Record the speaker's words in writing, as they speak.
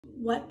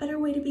What better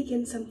way to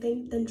begin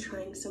something than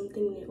trying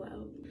something new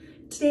out?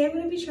 Today I'm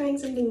going to be trying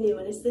something new,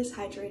 and it's this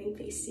hydrating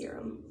face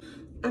serum.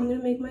 I'm going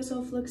to make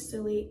myself look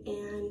silly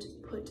and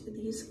put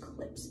these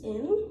clips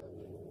in.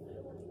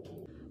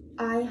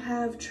 I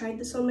have tried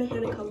this on my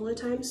hand a couple of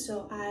times,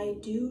 so I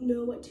do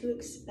know what to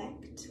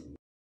expect.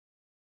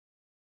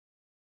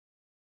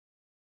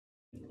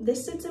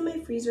 This sits in my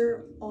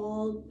freezer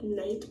all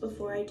night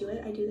before I do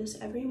it. I do this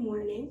every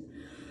morning.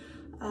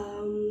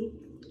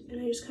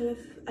 And I just kind of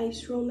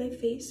ice roll my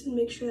face and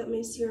make sure that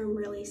my serum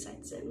really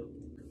sets in.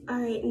 All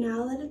right,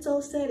 now that it's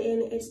all set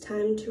in, it's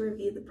time to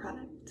review the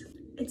product.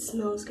 It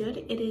smells good.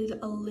 It is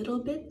a little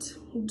bit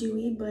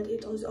dewy, but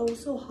it is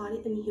also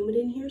hot and humid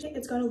in here.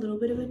 It's got a little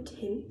bit of a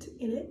tint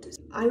in it.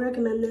 I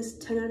recommend this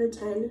 10 out of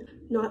 10.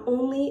 Not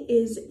only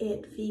is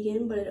it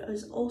vegan, but it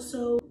is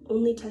also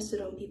only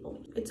tested on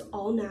people. It's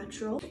all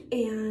natural,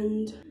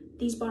 and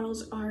these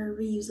bottles are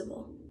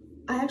reusable.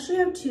 I actually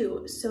have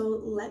two,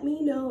 so let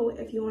me know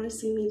if you want to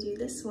see me do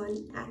this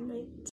one at night.